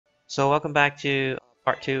So welcome back to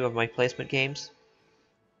part 2 of my placement games,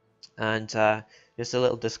 and just a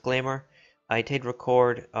little disclaimer, I did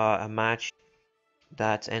record a match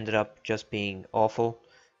that ended up just being awful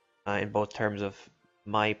in both terms of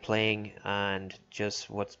my playing and just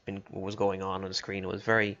what was going on the screen. It was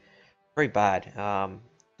very bad. There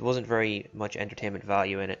wasn't very much entertainment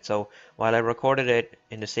value in it, so while I recorded it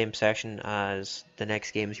in the same session as the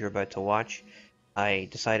next games you're about to watch, I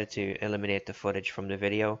decided to eliminate the footage from the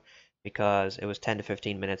video because it was 10 to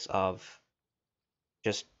 15 minutes of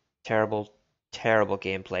just terrible, terrible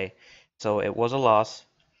gameplay. So it was a loss,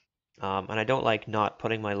 and I don't like not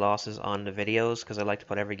putting my losses on the videos because I like to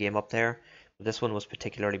put every game up there. But this one was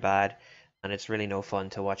particularly bad, and it's really no fun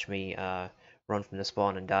to watch me run from the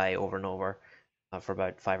spawn and die over and over for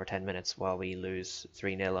about 5 or 10 minutes while we lose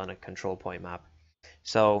 3-0 on a control point map.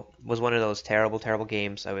 So it was one of those terrible, terrible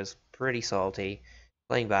games. I was pretty salty,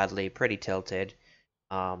 playing badly, pretty tilted.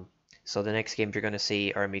 So the next games you're going to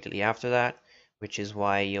see are immediately after that, which is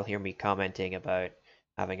why you'll hear me commenting about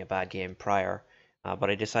having a bad game prior. But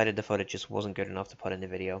I decided the footage just wasn't good enough to put in the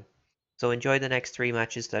video. So enjoy the next 3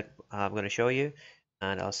 matches that I'm going to show you,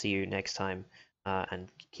 and I'll see you next time,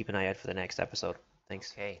 and keep an eye out for the next episode.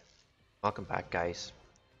 Thanks. Hey, welcome back, guys.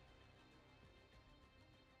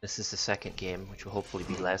 This is the second game, which will hopefully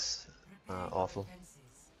be less awful.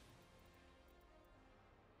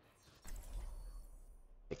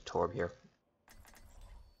 Big Torb here.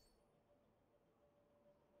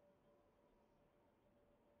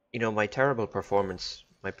 You know, my terrible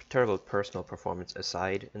personal performance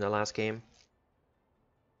aside in the last game,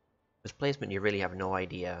 with placement you really have no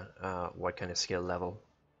idea what kind of skill level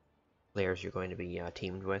players you're going to be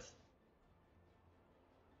teamed with.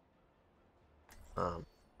 And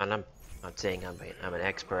I'm not saying I'm an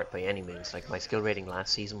expert by any means. Like, my skill rating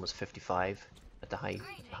last season was 55 at the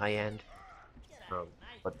high end,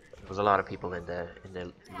 but there was a lot of people in the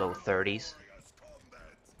low 30s.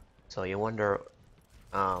 So you wonder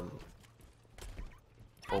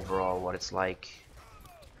overall what it's like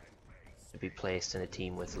to be placed in a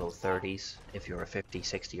team with low 30s if you're a 50,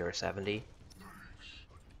 60, or a 70.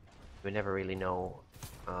 We never really know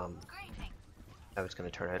how it's going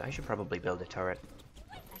to turn out. I should probably build a turret.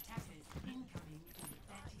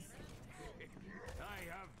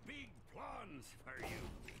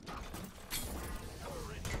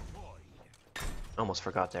 Almost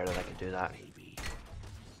forgot there that I could do that.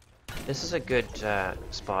 This is a good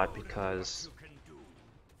spot because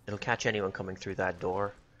it'll catch anyone coming through that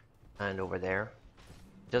door and over there.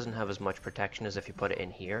 It doesn't have as much protection as if you put it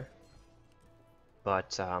in here,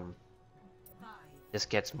 but this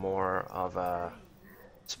gets more of a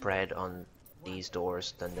spread on these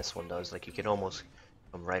doors than this one does. Like, you can almost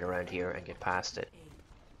come right around here and get past it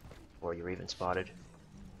before you're even spotted.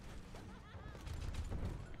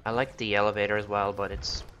 I like the elevator as well, but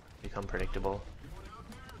it's become predictable.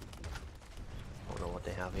 Don't know what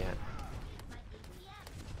they have yet.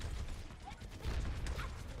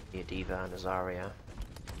 A Diva and a Zarya.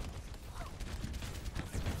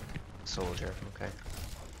 Soldier, okay.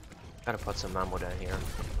 Gotta put some ammo down here.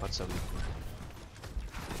 Put some...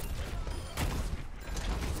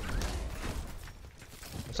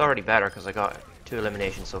 It's already better because I got 2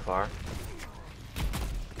 eliminations so far.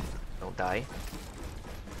 Don't die.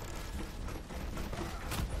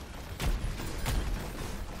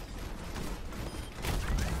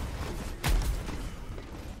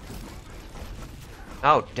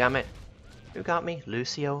 Oh, damn it. Who got me?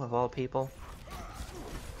 Lucio, of all people?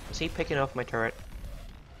 Was he picking off my turret?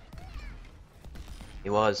 He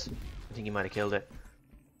was. I think he might have killed it.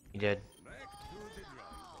 He did.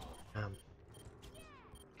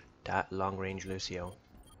 That long-range Lucio.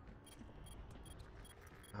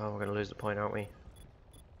 Oh, we're gonna lose the point, aren't we?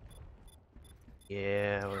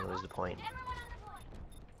 Yeah, we're gonna lose the point.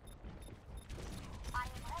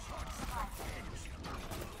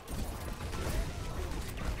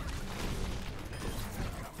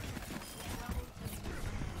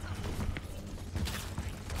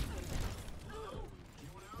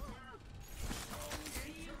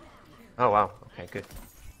 Oh wow, okay, good.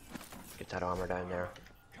 Get that armor down there.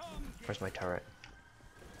 Where's my turret?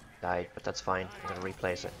 Died, but that's fine. I'm gonna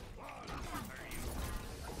replace it.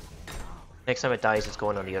 Next time it dies, it's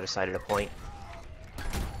going on the other side of the point.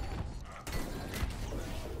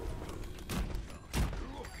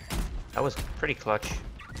 That was pretty clutch.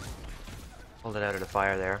 Pulled it out of the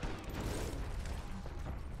fire there.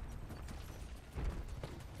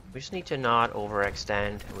 We just need to not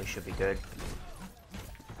overextend and we should be good.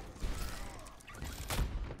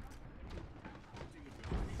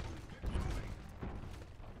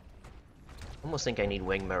 I almost think I need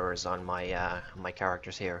wing mirrors on my my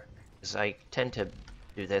characters here. Because I tend to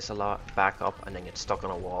do this a lot, back up and then get stuck on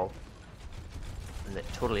a wall. And then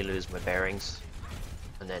totally lose my bearings.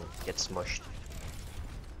 And then get smushed.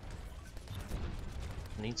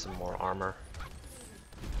 I need some more armor.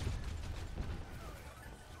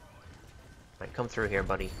 Right, come through here,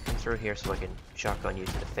 buddy. Come through here so I can shotgun you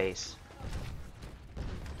to the face.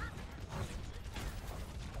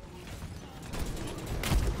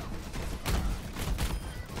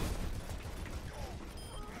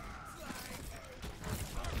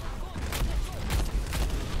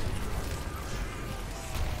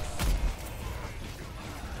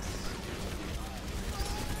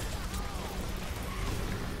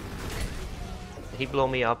 Did he blow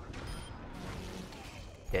me up?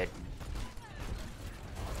 Dead.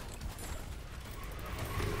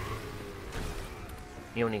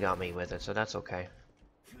 He only got me with it, so that's okay.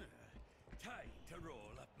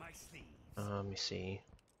 Let me see.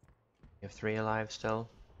 You have 3 alive still.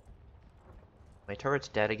 My turret's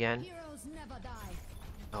dead again.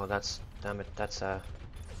 Oh, that's... damn it, that's a...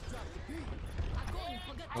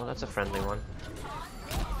 oh, that's a friendly one.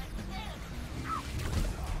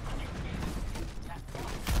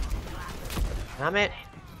 Damn it!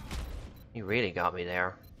 He really got me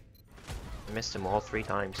there. I missed him all 3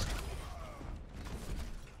 times.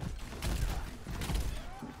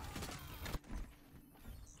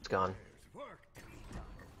 It's gone.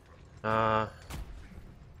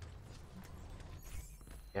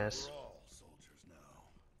 Yes.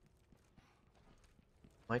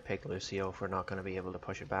 Might pick Lucio if we're not going to be able to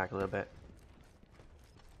push it back a little bit.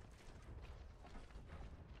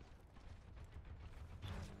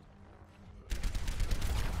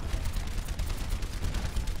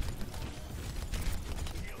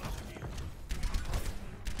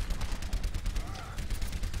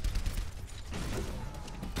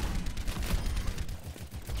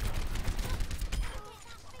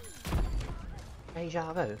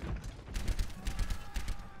 Deja vu.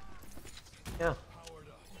 Yeah.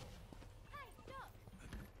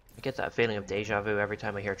 I get that feeling of deja vu every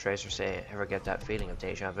time I hear Tracer say it. Ever get that feeling of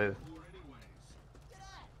deja vu?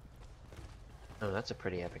 Oh, that's a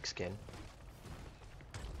pretty epic skin.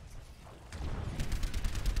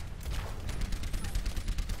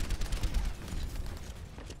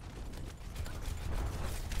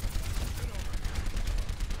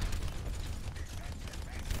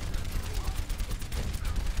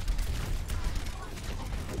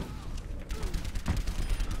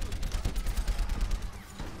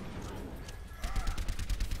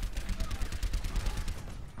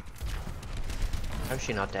 How's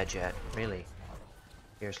she not dead yet? Really?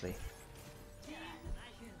 Seriously.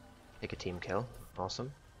 Take a team kill.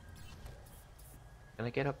 Awesome. Can I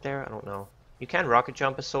get up there? I don't know. You can rocket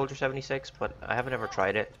jump as Soldier 76, but I haven't ever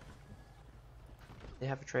tried it. They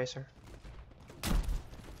have a Tracer?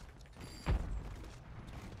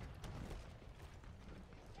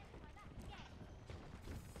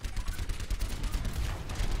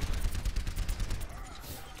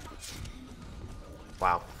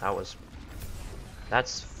 Wow,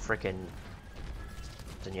 that's frickin'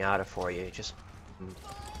 Zenyatta for you. Just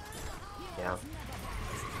yeah.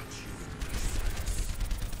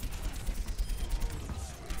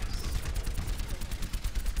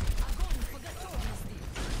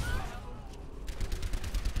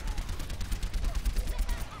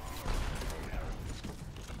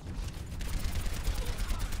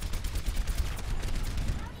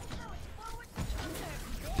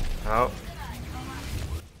 Oh.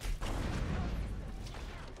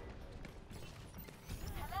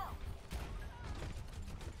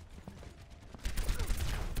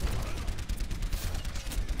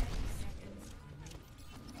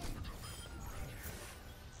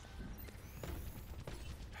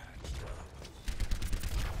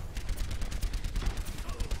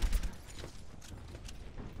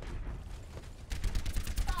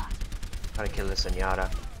 Gotta kill this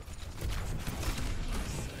Zenyatta.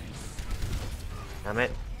 Damn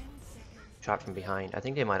it. Shot from behind. I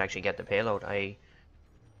think they might actually get the payload. I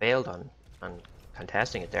failed on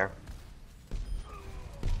contesting it there.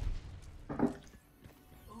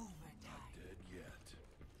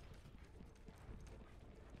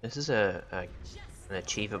 This is an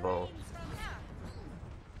achievable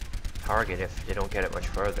target if they don't get it much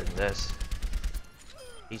further than this.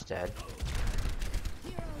 He's dead.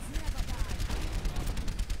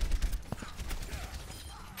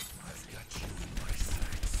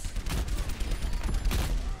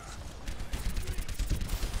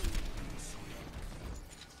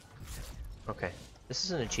 Okay, this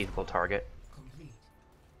is an achievable target.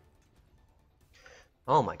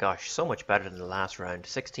 Oh my gosh, so much better than the last round.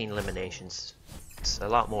 16 eliminations. It's a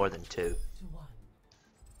lot more than 2.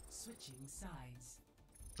 Switching sides.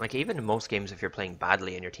 Like, even in most games, if you're playing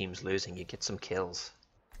badly and your team's losing, you get some kills.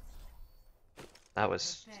 That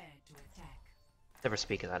was... Prepare to attack. Never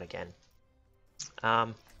speak of that again.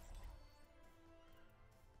 Trying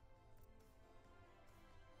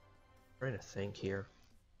to think here.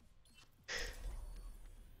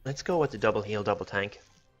 Let's go with the double heal, double tank.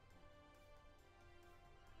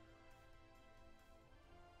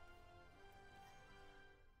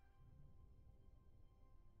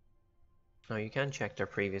 Now you can check their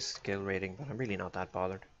previous skill rating, but I'm really not that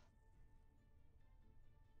bothered.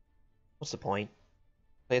 What's the point?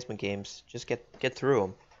 Placement games, just get through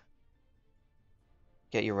them.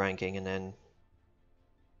 Get your ranking and then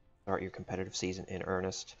start your competitive season in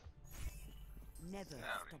earnest. Never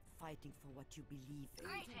stop fighting for what you believe in.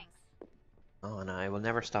 Oh, and I will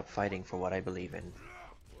never stop fighting for what I believe in.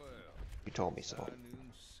 You told me so.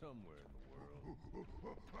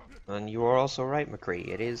 And you are also right, McCree.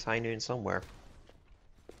 It is high noon somewhere.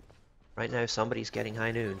 Right now, somebody's getting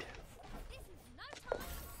high nooned.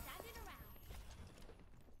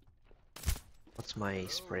 What's my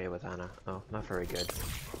spray with Anna? Oh, not very good.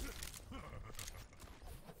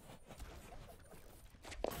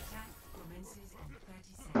 Attack commences in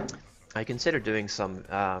 30 seconds. I consider doing some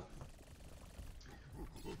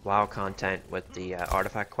WoW content with the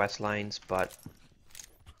artifact quest lines, but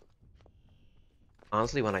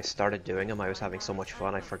honestly, when I started doing them, I was having so much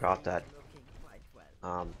fun, I forgot that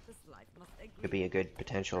could be a good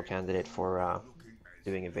potential candidate for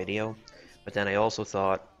doing a video. But then I also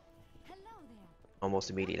thought, almost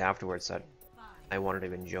immediately afterwards, that I wanted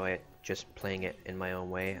to enjoy it, just playing it in my own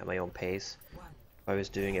way, at my own pace. If I was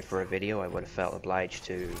doing it for a video, I would have felt obliged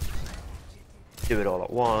to do it all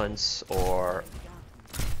at once, or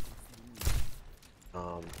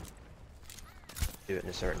do it in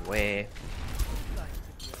a certain way.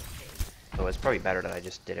 So it's probably better that I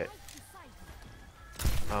just did it.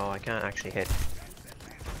 Oh, I can't actually hit.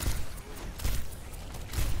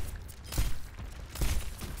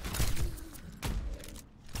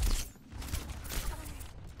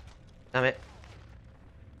 Damn it.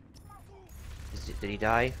 Did he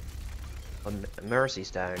die? Oh,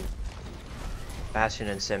 Mercy's down. Bastion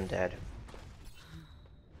and Sim dead.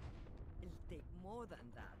 It'll take more than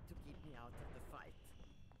that to keep me out of the fight.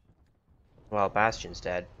 Well, Bastion's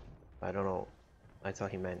dead. I don't know. I thought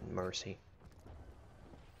he meant Mercy.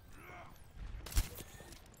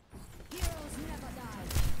 Heroes never die.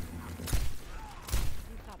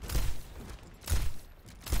 Keep up.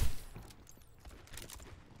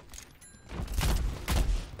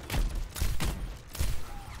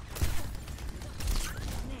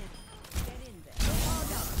 Get in there.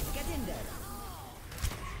 Hold up. Get in there.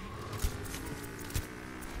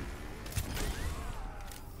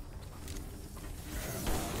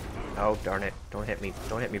 Oh, darn it. Don't hit me.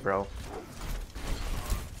 Don't hit me, bro.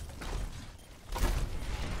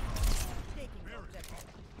 Taking your objective.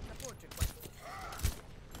 Support request.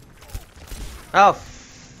 Oh!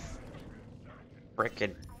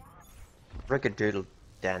 Frickin' doodle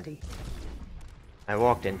dandy. I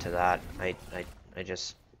walked into that. I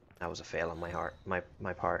just... That was a fail on my part.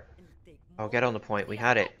 It'll take Oh, more get on the point. We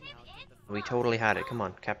had it. than out of the We fight. totally had it. Come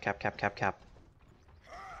on. Cap, cap, cap, cap, cap.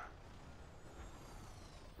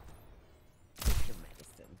 Take your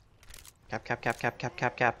medicine. Cap, cap, cap, cap, cap,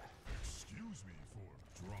 cap, cap.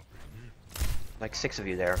 Like 6 of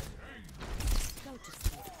you there. Go to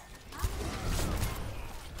sleep.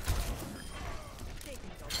 Taking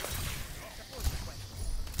your support request.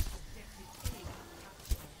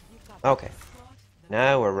 Keep up. Okay.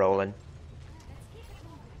 Now we're rolling.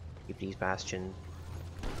 Keep these Bastion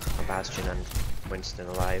and Winston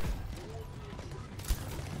alive.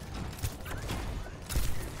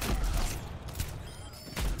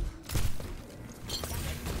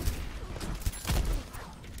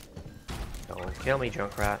 Don't kill me,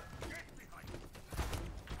 Junkrat.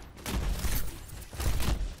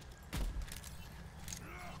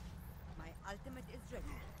 My ultimate is ready.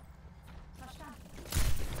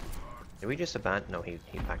 Did we just abandon? No, he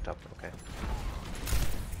packed up. Okay.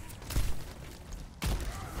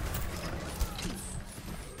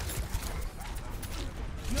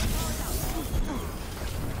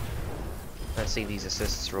 Let's see these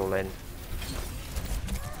assists roll in.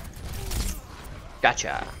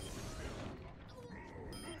 Gotcha!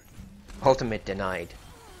 Ultimate denied.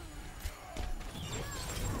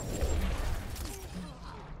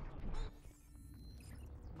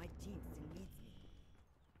 My team still needs me.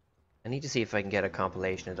 I need to see if I can get a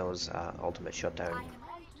compilation of those ultimate shutdown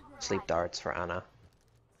sleep darts for Anna.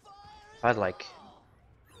 I'd like...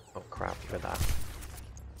 Oh crap, look at that.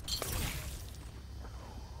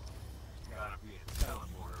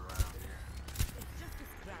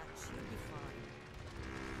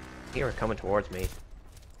 Here, coming towards me.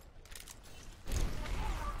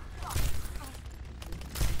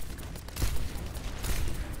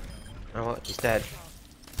 Oh, he's dead.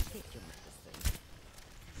 Take your medicine.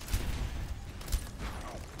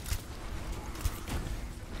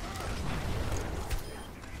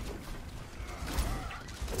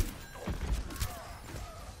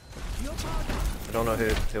 I don't know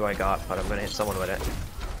who I got, but I'm gonna hit someone with it.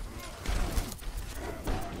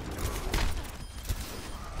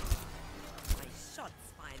 My shots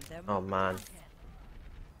find them. Oh man.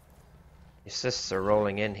 The assists are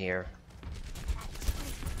rolling in here.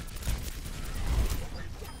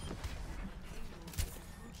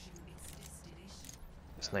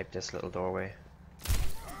 Snipe this little doorway.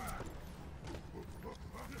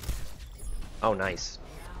 Oh, nice.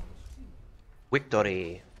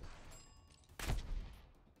 Victory!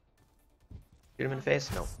 Shoot him in the face?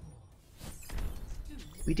 No.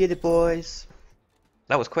 We did it, boys!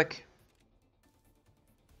 That was quick.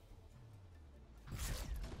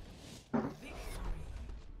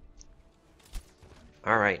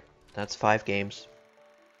 Alright, that's 5 games.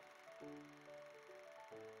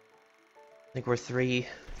 I think we're three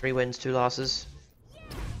wins, 2 losses.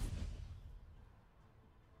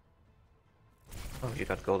 Oh, you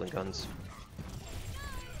got golden guns.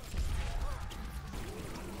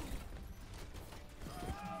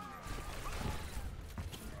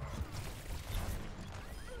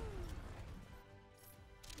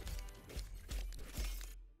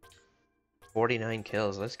 "49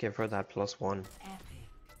 kills, let's give her that +1. Epic.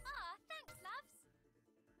 Aw, thanks, loves.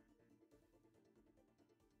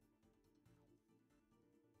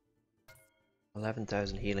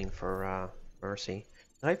 11,000 healing for Mercy.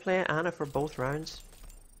 Did I play Anna for both rounds?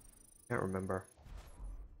 Can't remember.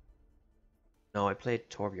 No, I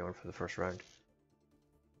played Torbjorn for the first round.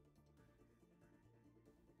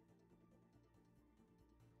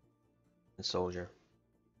 And Soldier.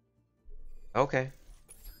 Okay.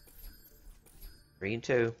 3 and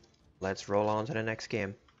 2. Let's roll on to the next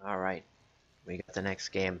game. Alright. We got the next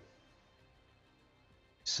game.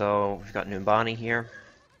 So, we've got Numbani here.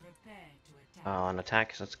 Prepare to attack. On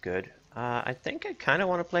attack, so that's good. I think I kind of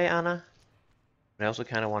want to play Anna. But I also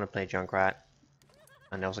kind of want to play Junkrat.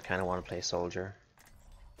 And I also kind of want to play Soldier.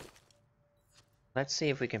 Let's see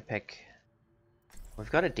if we can pick...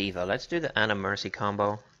 We've got a Diva. Let's do the Anna Mercy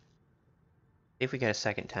combo. See if we get a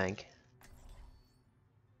second tank.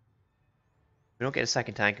 If we don't get a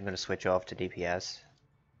second tank, I'm going to switch off to DPS.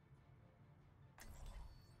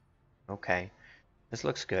 Okay. This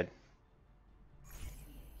looks good.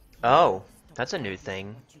 Oh! That's a new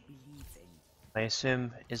thing. What you believe in. I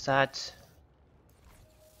assume... Is that...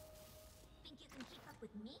 Think you can keep up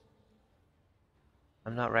with me?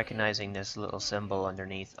 I'm not recognizing this little symbol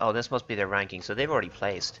underneath. Oh, this must be their ranking, so they've already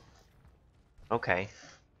placed. Okay.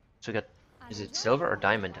 So we got... Is it silver or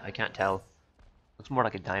diamond? I can't tell. Looks more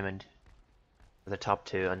like a diamond for the top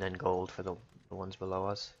 2, and then gold for the ones below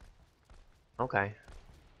us. Okay.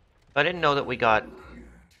 I didn't know that we got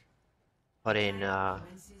put in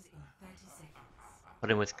Commences in 30 seconds. put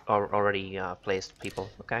in with already placed people.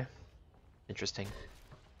 Okay. Interesting.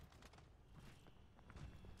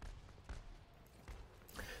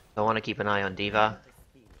 I want to keep an eye on Diva.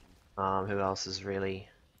 This feeling. Who else is really...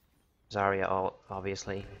 Zarya,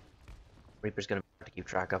 obviously. Reaper's gonna be hard to keep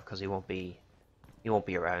track of because he won't be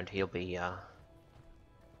around. He'll be up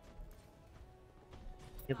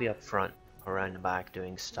front, around the back,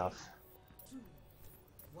 doing stuff. 2,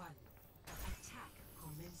 1. Attack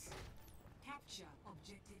commencing. Capture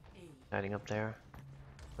objective A. Hiding up there.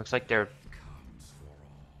 Looks like they're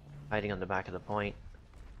hiding on the back of the point.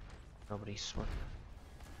 Nobody's swimming.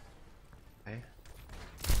 Okay.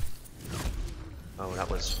 Oh, that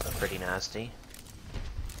was pretty nasty.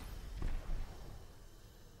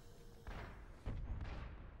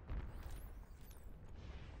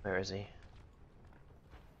 Where is he? I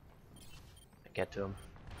get to him.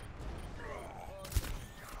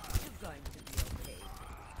 You're going to be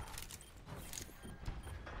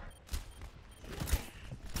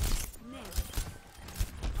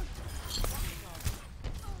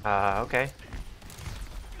okay. Okay.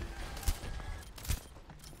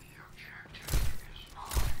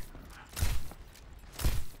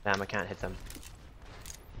 Damn, I can't hit them.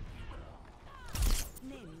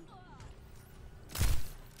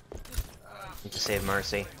 Need to save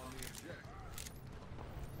Mercy.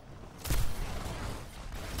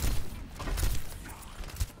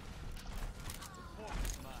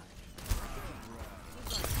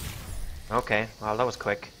 Okay, well that was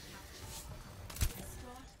quick.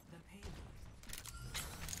 Start the payload.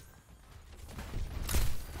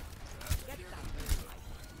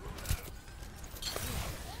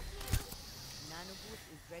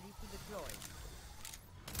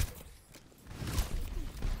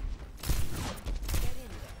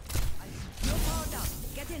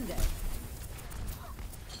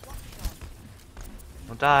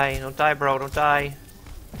 there. Don't die, bro, don't die.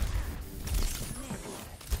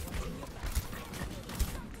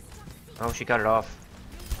 Oh, she got it off.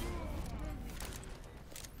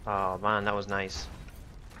 Oh man, that was nice.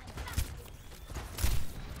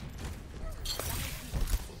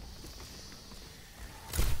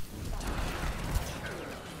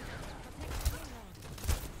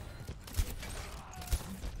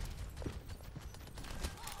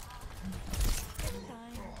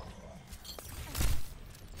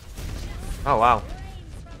 Oh wow.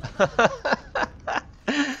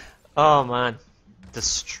 Oh man.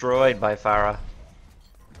 Destroyed by Farah.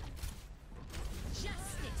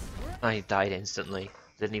 I died instantly.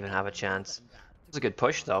 Didn't even have a chance. It was a good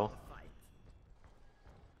push though.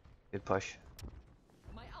 Good push.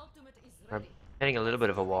 We're hitting a little bit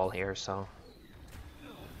of a wall here, so.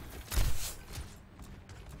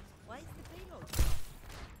 Why is the payload?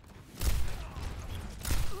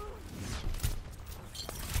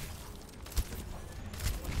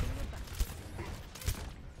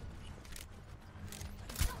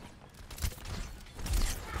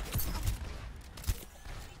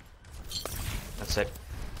 That's it.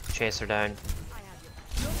 Chase her down. I have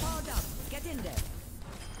you. You're powered up. Get in there.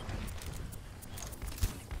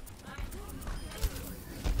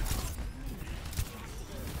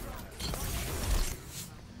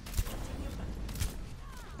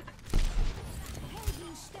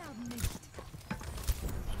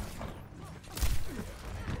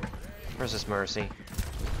 Where's this Mercy?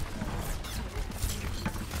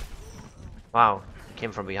 Wow, it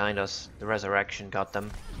came from behind us. The resurrection got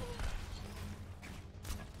them.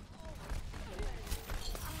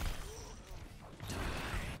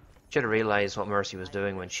 Should have realized what Mercy was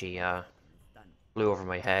doing when she flew over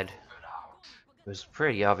my head. It was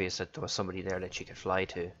pretty obvious that there was somebody there that she could fly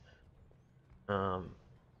to. Can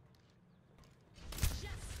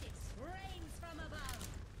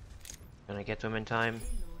I get to him in time?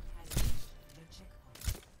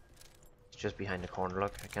 It's just behind the corner,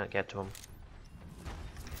 look. I can't get to him.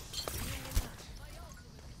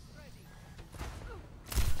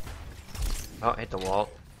 Oh, hit the wall.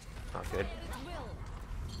 Not good.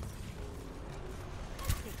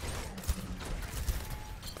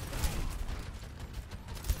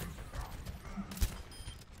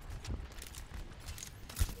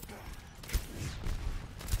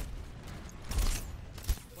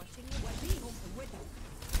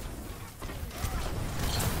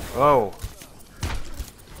 Whoa.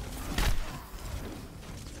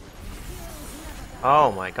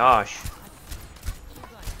 Oh my gosh.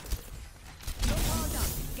 You're powered up.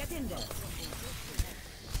 Get in there.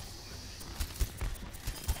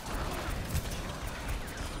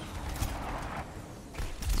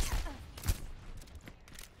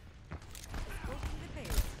 Escorting the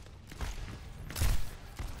payload.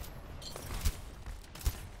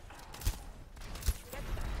 Get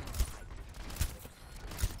back.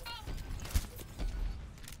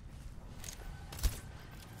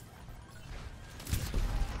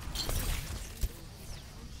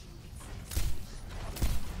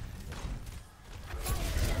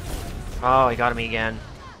 Oh, he got me again.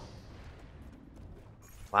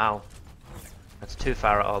 Wow. That's too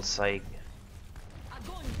far outside.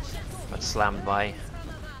 Got slammed by.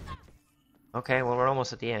 Okay, well we're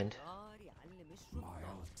almost at the end.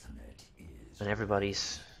 And everybody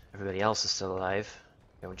else is still alive.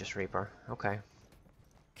 Yeah, we're just Reaper. Okay.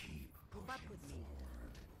 Go back with me.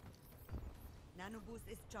 Nano boost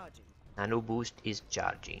is charging. Nano boost is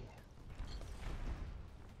charging.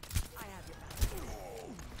 I have your back.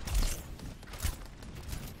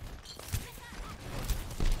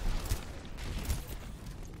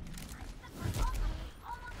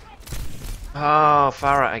 Oh,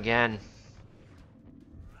 Farah again.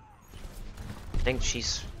 I think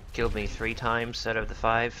she's killed me 3 times out of the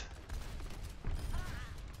 5.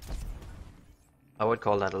 I would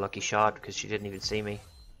call that a lucky shot because she didn't even see me.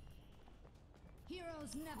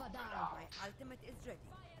 Heroes never die. My ultimate is ready.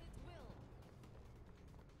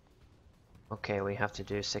 Okay, we have to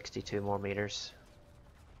do 62 more meters.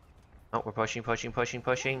 Oh, we're pushing.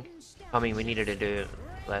 I mean, we needed to do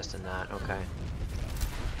less than that. Okay.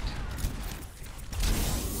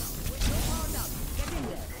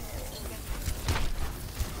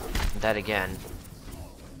 Dead again.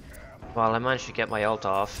 Well, I managed to get my ult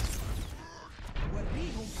off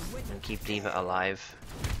and keep Diva alive.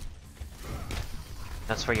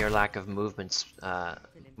 That's where your lack of movement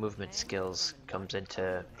skills comes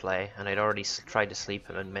into play, and I'd already tried to sleep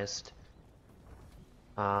him and missed.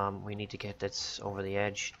 We need to get this over the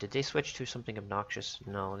edge. Did they switch to something obnoxious?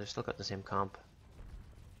 No, they've still got the same comp.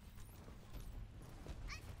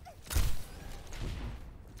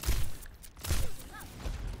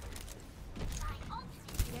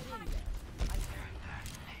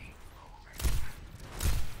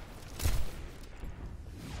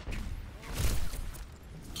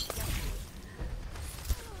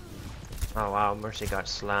 Oh wow, Mercy got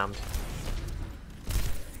slammed.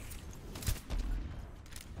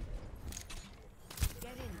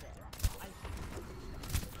 Get in there.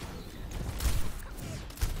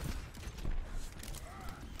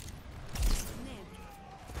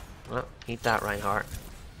 Well, eat that, Reinhardt.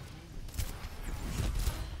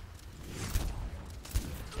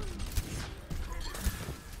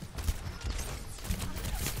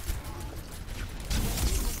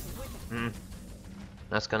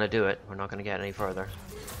 That's gonna do it. We're not gonna get any further.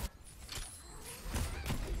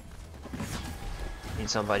 Need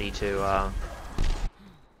somebody to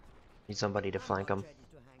flank him. Ready to hang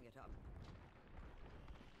it up.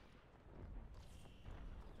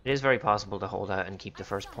 It is very possible to hold out and keep the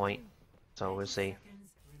first point, so we'll see.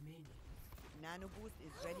 Seconds remaining. Nano boost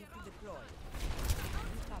is ready to deploy.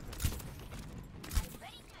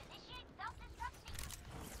 Ready to initiate self-destruct sequence.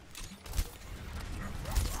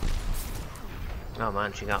 Oh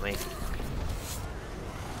man, she got me.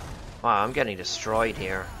 Wow, I'm getting destroyed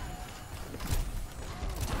here.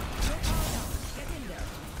 Get in there.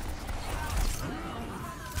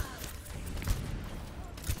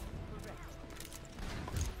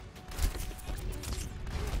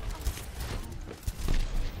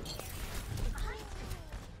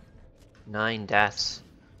 9 deaths.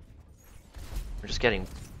 We're just getting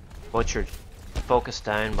butchered. Focused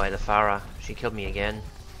down by the Pharah. She killed me again.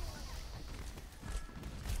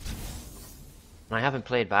 And I haven't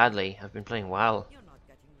played badly. I've been playing well. You're not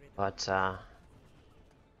getting rid of But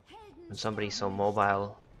when somebody so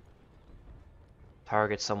mobile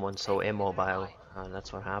targets someone so immobile,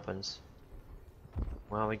 that's what happens.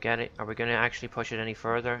 Well, we get it. Are we going to actually push it any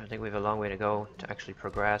further? I think we have a long way to go to actually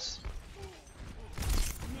progress.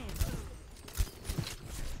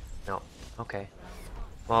 No. Okay.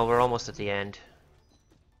 Well, we're almost at the end.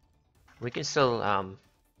 We can still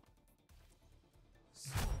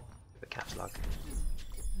caps lock.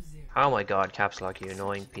 Oh my god, caps lock, you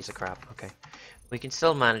annoying piece of crap. Okay. We can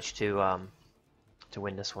still manage to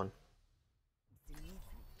win this one.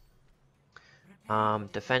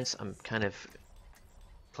 Defense, I'm kind of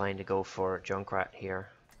planning to go for Junkrat here.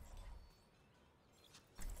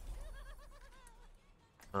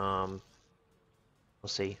 We'll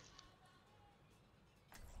see.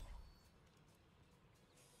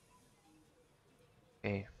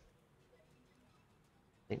 Okay. I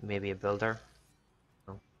think maybe a builder.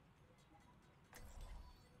 No.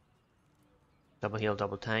 Double heal,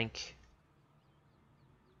 double tank.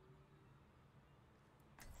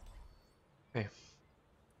 Okay.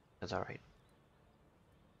 That's alright.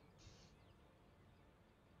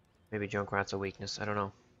 Maybe Junkrat's a weakness, I don't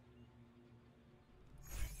know.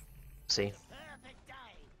 See.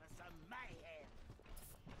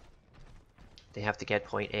 They have to get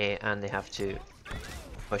point A and they have to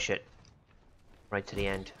push it right to the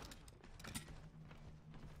end.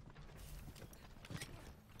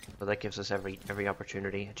 So that gives us every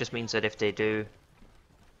opportunity. It just means that if they do,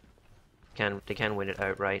 they can win it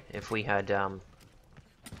outright. If we had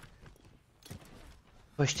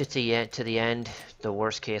pushed it to the end, the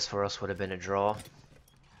worst case for us would have been a draw,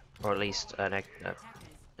 or at least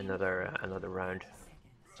another round.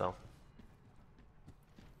 So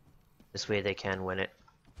this way they can win it.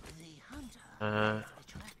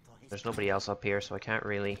 There's nobody else up here, so I can't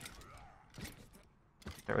really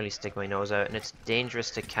stick my nose out, and it's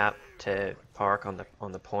dangerous to park on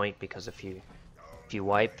the point, because if you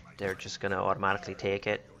wipe, they're just gonna automatically take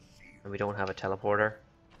it, and we don't have a teleporter.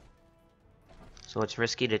 So it's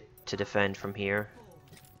risky to defend from here.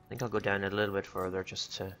 I think I'll go down a little bit further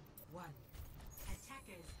just to...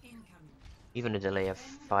 Even a delay of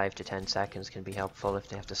 5 to 10 seconds can be helpful if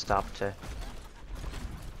they have to stop to...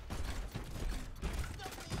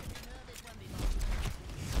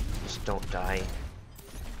 Just don't die.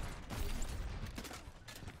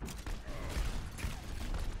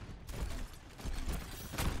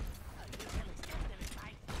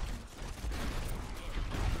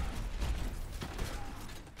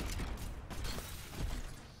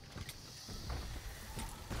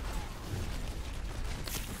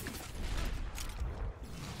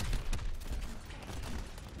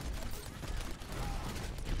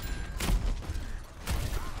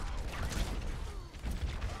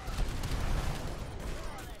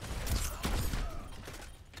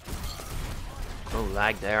 Oh,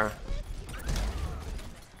 lag there.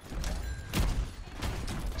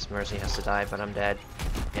 This Mercy has to die, but I'm dead.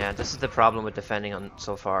 Yeah, this is the problem with defending on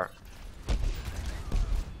so far.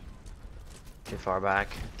 Too far back.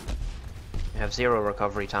 They have 0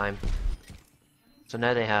 recovery time. So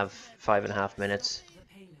now they have 5.5 minutes.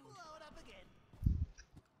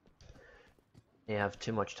 They have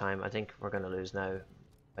too much time. I think we're gonna lose now.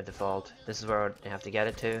 by default. This is where they have to get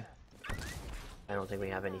it to. I don't think we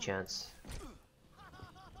have any chance.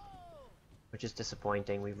 Which is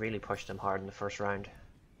disappointing. We really pushed them hard in the first round.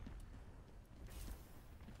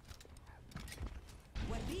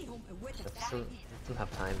 But still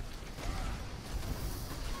have time.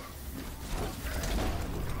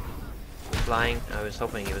 Flying. I was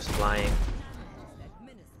hoping he was flying.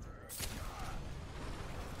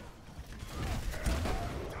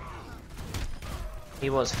 He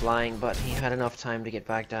was flying, but he had enough time to get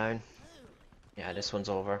back down. Yeah, this one's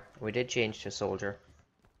over. We did change to soldier.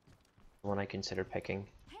 The one I considered picking.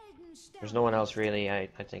 There's no one else really I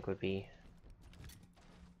think would be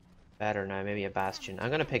better now. Maybe a Bastion. I'm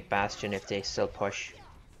gonna pick Bastion if they still push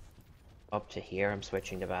up to here. I'm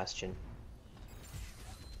switching to Bastion.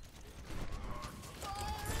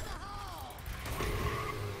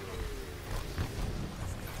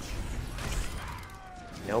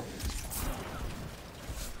 Nope.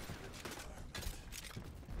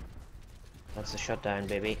 That's the shutdown,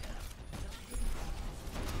 baby.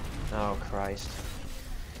 Oh, Christ.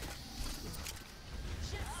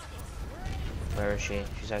 Where is she?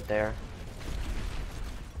 She's out there.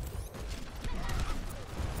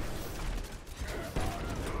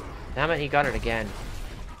 Damn it, he got it again.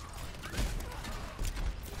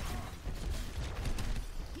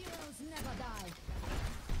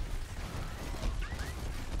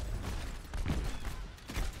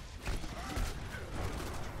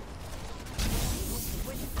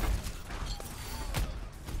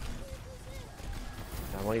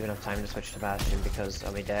 I won't even have time to switch to Bastion because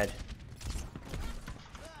I'll be dead.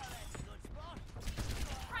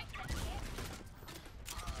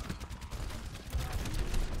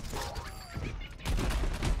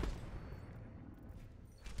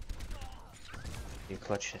 You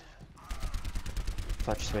clutch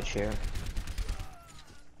switch here.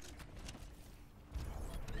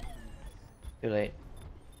 Too late.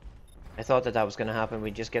 I thought that was gonna happen.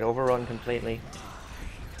 We'd just get overrun completely.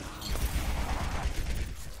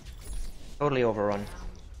 Totally overrun.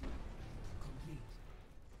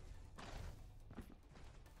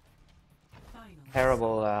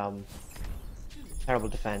 Terrible, terrible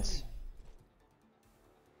defense.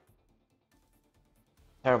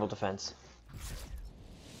 Terrible defense.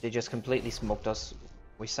 They just completely smoked us.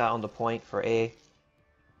 We sat on the point for A,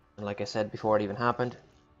 and like I said before it even happened,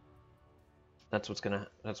 that's what's gonna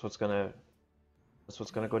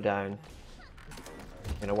go down.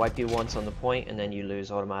 I'm gonna wipe you once on the point, and then you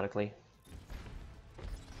lose automatically.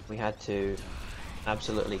 We had to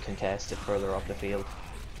absolutely contest it further up the field.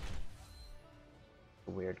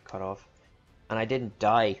 A weird cutoff. And I didn't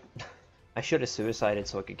die. I should have suicided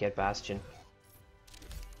so I could get Bastion.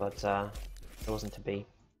 But it wasn't to be.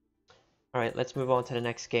 Alright, let's move on to the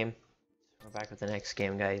next game. We're back with the next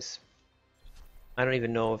game, guys. I don't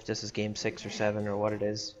even know if this is game 6 or 7 or what it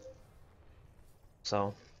is.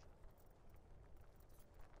 So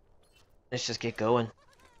let's just get going.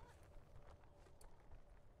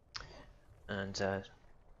 And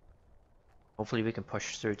hopefully we can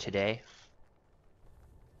push through today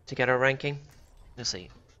to get our ranking. Let's see.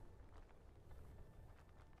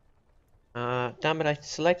 Damn it, I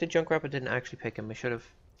selected Junkrat but didn't actually pick him. I should have.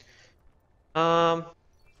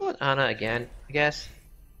 What, Anna again, I guess.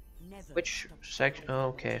 Which section? Oh,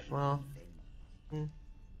 okay, well.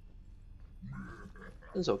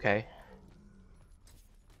 It's okay.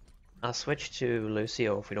 I'll switch to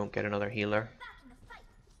Lucio if we don't get another healer.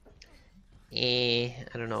 I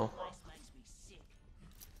don't know.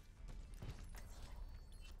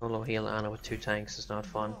 Solo heal Anna with 2 tanks is not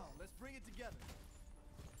fun.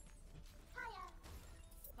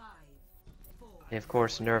 They of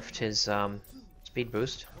course nerfed his speed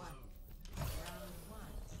boost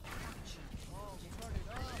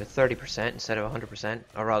to 30% instead of 100%,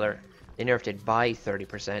 or rather, they nerfed it by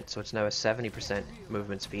 30%, so it's now a 70%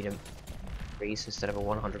 movement speed increase instead of a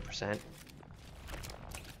 100%.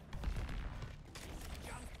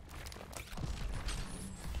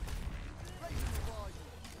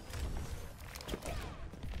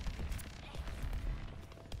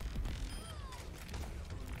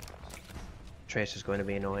 Tracer's going to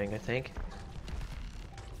be annoying, I think.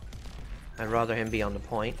 I'd rather him be on the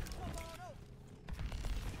point.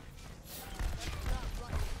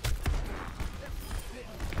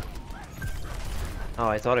 Oh,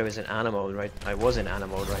 I thought I was in Ana mode, right? I was in Ana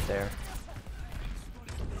mode right there.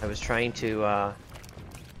 I was trying to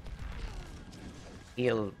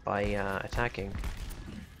heal by attacking.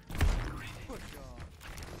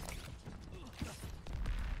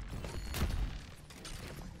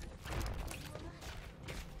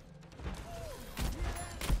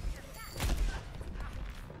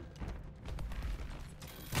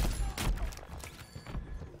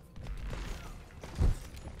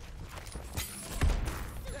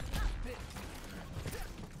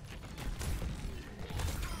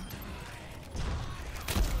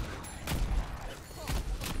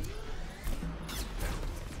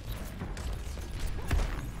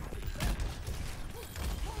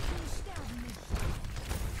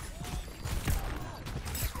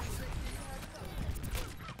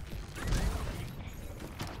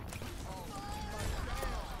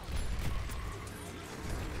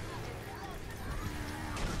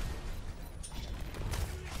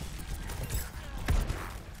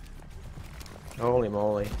 Holy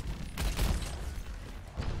moly.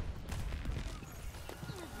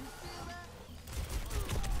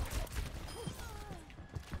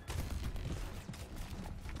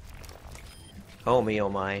 Oh me, oh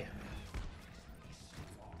my.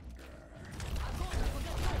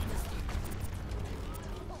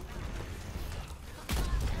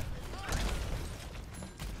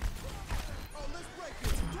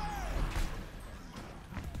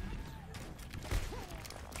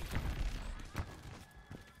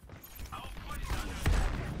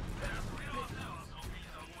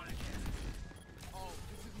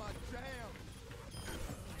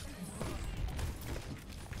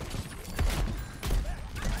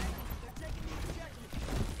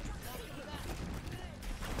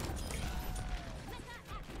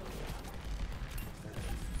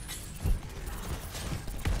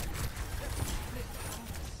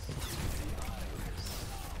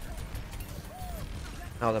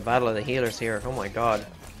 Oh, the battle of the healers here. Oh my god.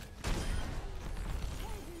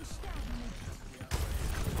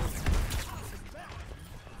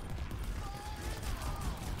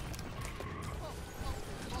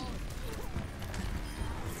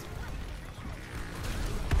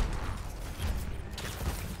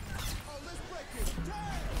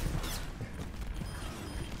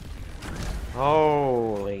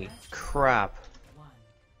 Holy crap. One.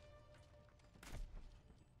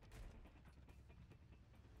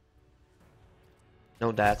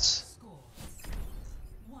 No deaths. Score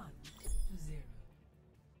 1-0.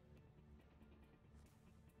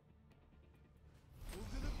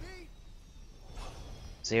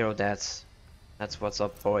 0 deaths. That's what's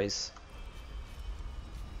up, boys.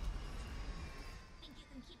 Think you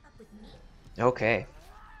can keep up with me? Okay.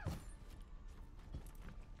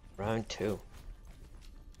 Round 2.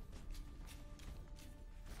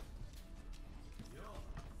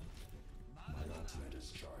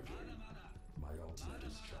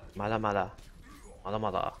 Mala mala. Mala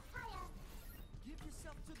mala.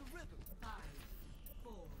 5,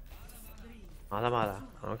 4, 3. Mala mala.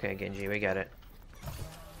 Okay, Genji, we get it.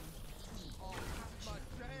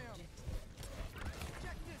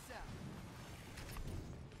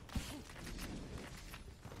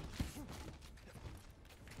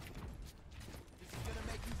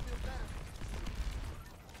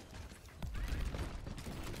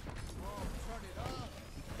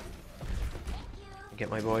 Get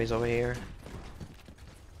my boys over here.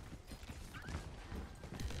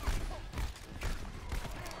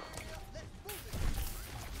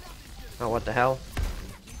 Oh, what the hell?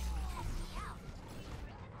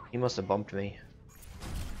 He must have bumped me.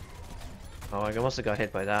 Oh, I must have got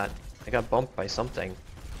hit by that. I got bumped by something.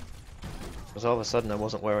 Because all of a sudden I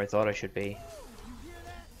wasn't where I thought I should be.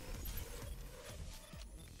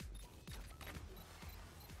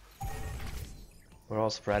 We're all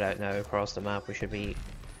spread out now across the map. We should be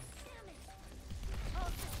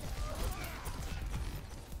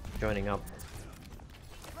joining up.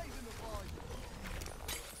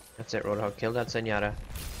 That's it, Roadhog. Kill that Zenyatta.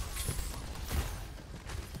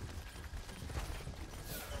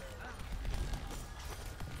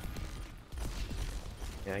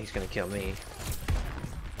 Yeah, he's gonna kill me.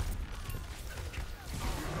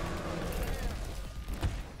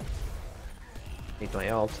 Need my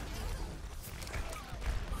ult.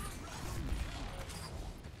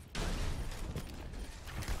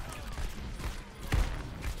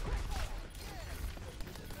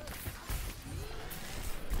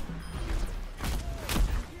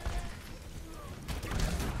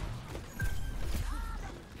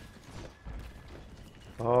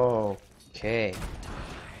 Okay.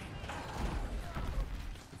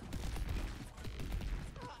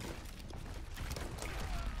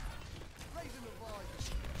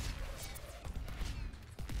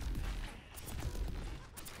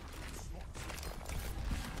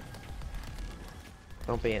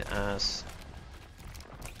 Don't be an ass,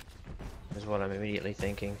 is what I'm immediately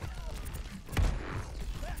thinking.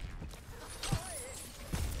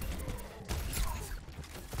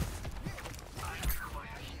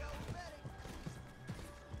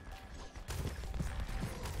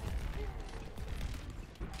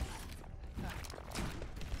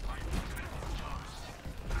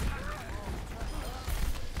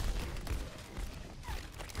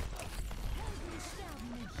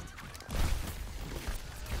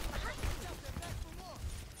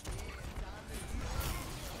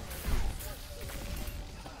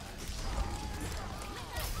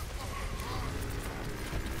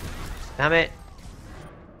 Damn it!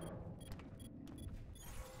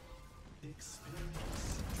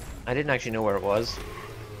 I didn't actually know where it was.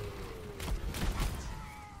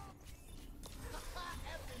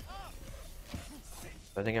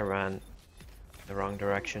 I think I ran The wrong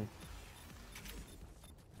direction.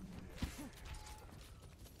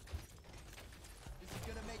 This is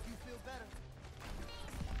gonna make you feel better.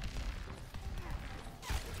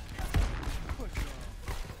 Push on.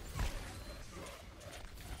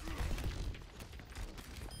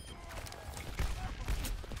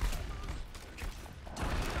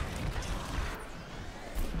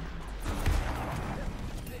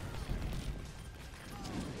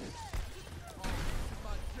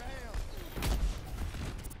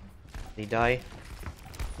 Did he die?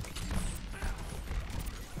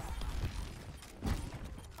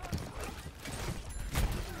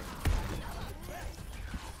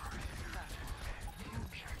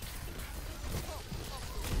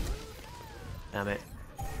 Damn it.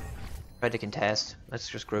 Tried to contest. Let's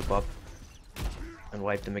just group up and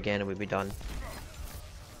wipe them again and we'll be done.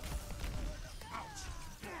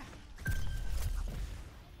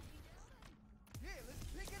 Yeah, let's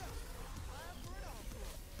pick it up. Time for an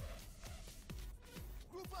encore.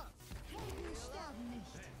 Group up.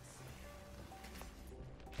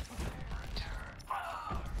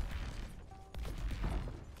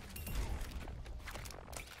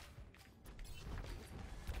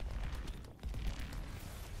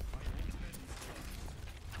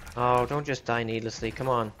 Oh, don't just die needlessly. Come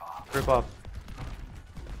on. Group up.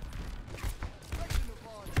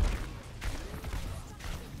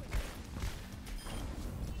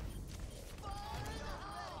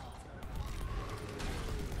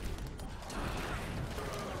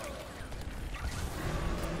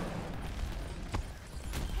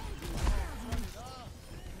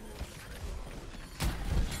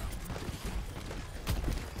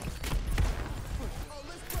 Oh,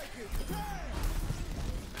 let's break it. Damn!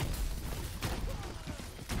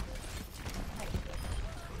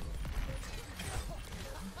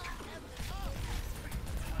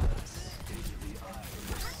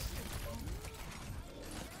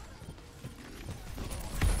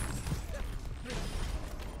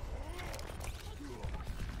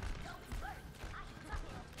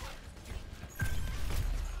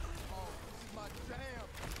 Oh, this is my jam.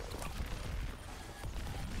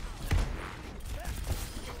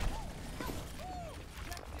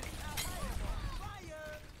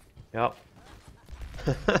 Yup.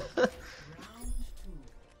 Round 2.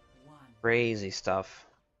 1. Crazy stuff.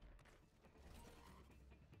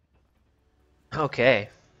 Okay.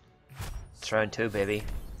 It's round 2, baby.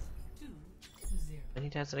 2 0. How many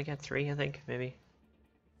times did I get? 3, I think, maybe.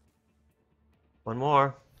 One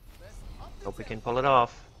more. Let's up the Hope we tempo. can pull it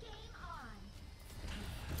off. Game on.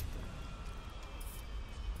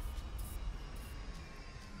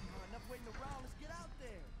 Enough waiting around. Let's get out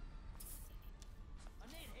there. I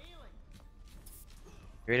need healing.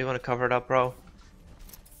 You really want to cover it up, bro?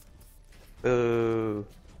 Boo.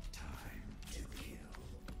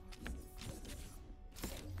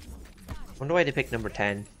 Wonder why they picked number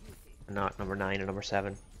 10 and not number 9 or number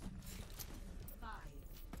 7 5.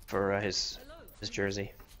 for his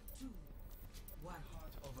jersey. 2. 1.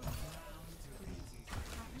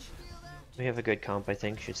 We have a good comp, I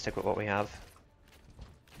think. Should stick with what we have.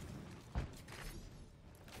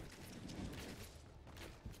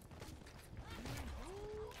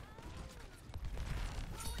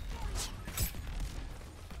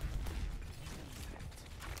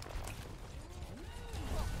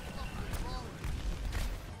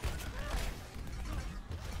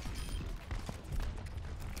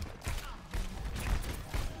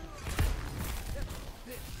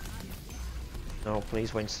 No,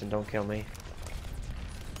 please, Winston, don't kill me.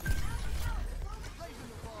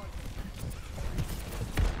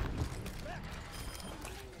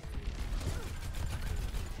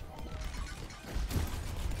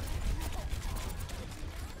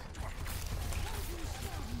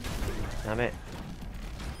 Damn it.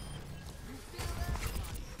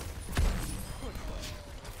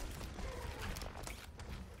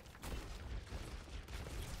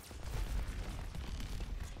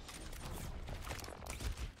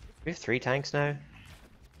 We have 3 tanks now?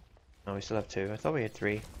 No, we still have 2. I thought we had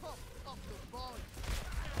 3. Up the volume.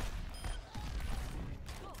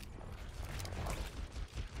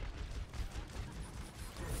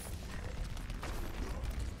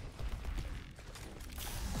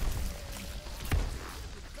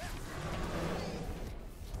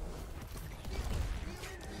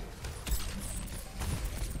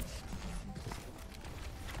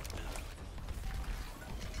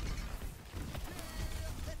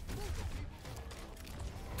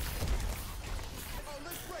 Oh,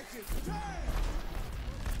 let's break it. Damn!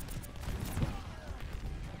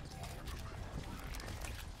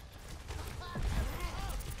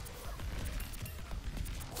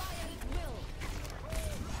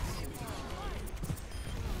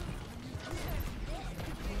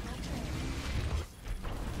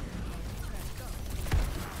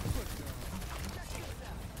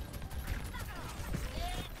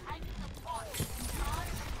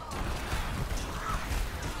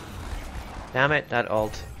 Damn it, that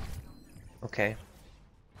ult. Okay.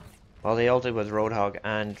 Well, they ulted with Roadhog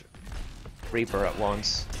and Reaper at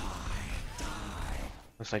once.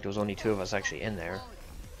 Looks like there was only 2 of us actually in there.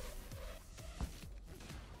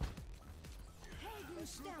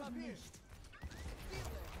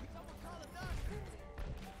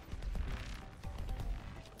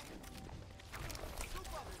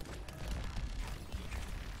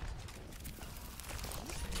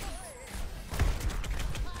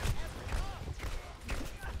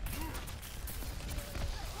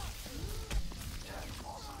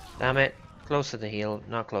 Damn it. Close to the heal,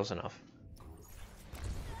 not close enough.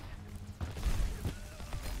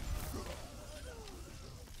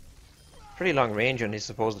 Pretty long range on his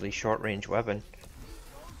supposedly short range weapon.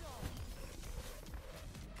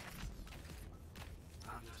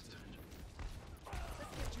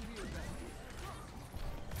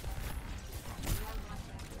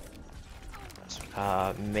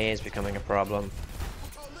 May is becoming a problem.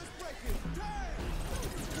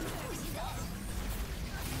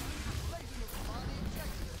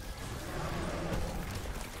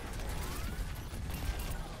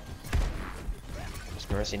 Miss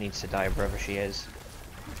Mercy needs to die wherever she is.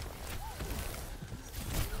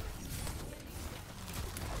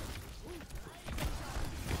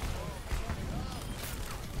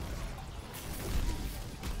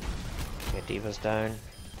 Okay, Diva's down.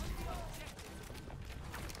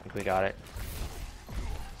 I think we got it.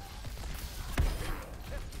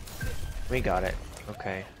 We got it.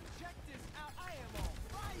 Okay.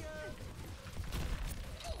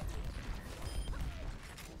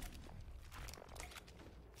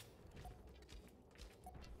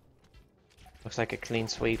 Looks like a clean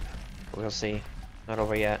sweep. We'll see. Not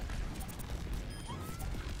over yet.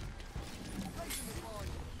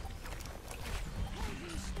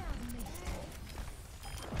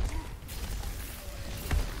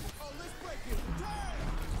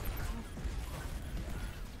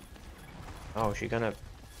 Oh, is she gonna...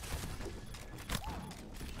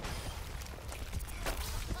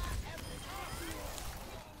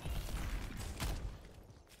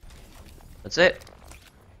 That's it!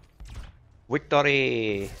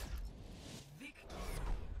 Victory!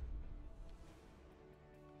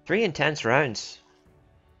 3 intense rounds.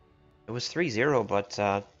 It was 3-0,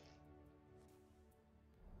 but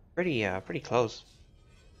pretty close.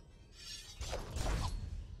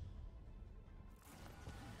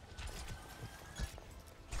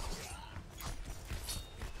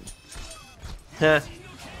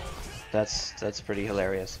 That's pretty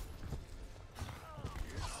hilarious.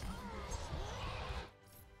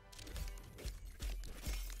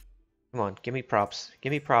 Come on, give me props.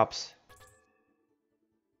 Give me props.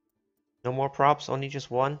 No more props, only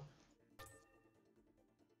just one?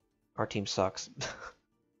 Our team sucks.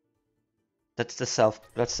 That's the self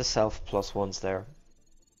plus ones there.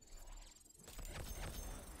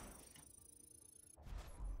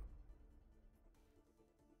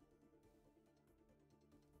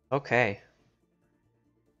 Okay.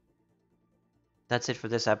 That's it for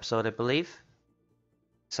this episode, I believe.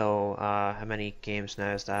 So, how many games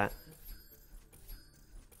now is that?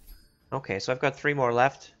 Okay, so I've got 3 more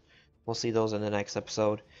left. We'll see those in the next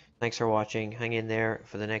episode. Thanks for watching. Hang in there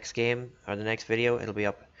for the next game, or the next video. It'll be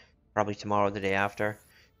up probably tomorrow or the day after.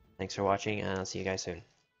 Thanks for watching, and I'll see you guys soon.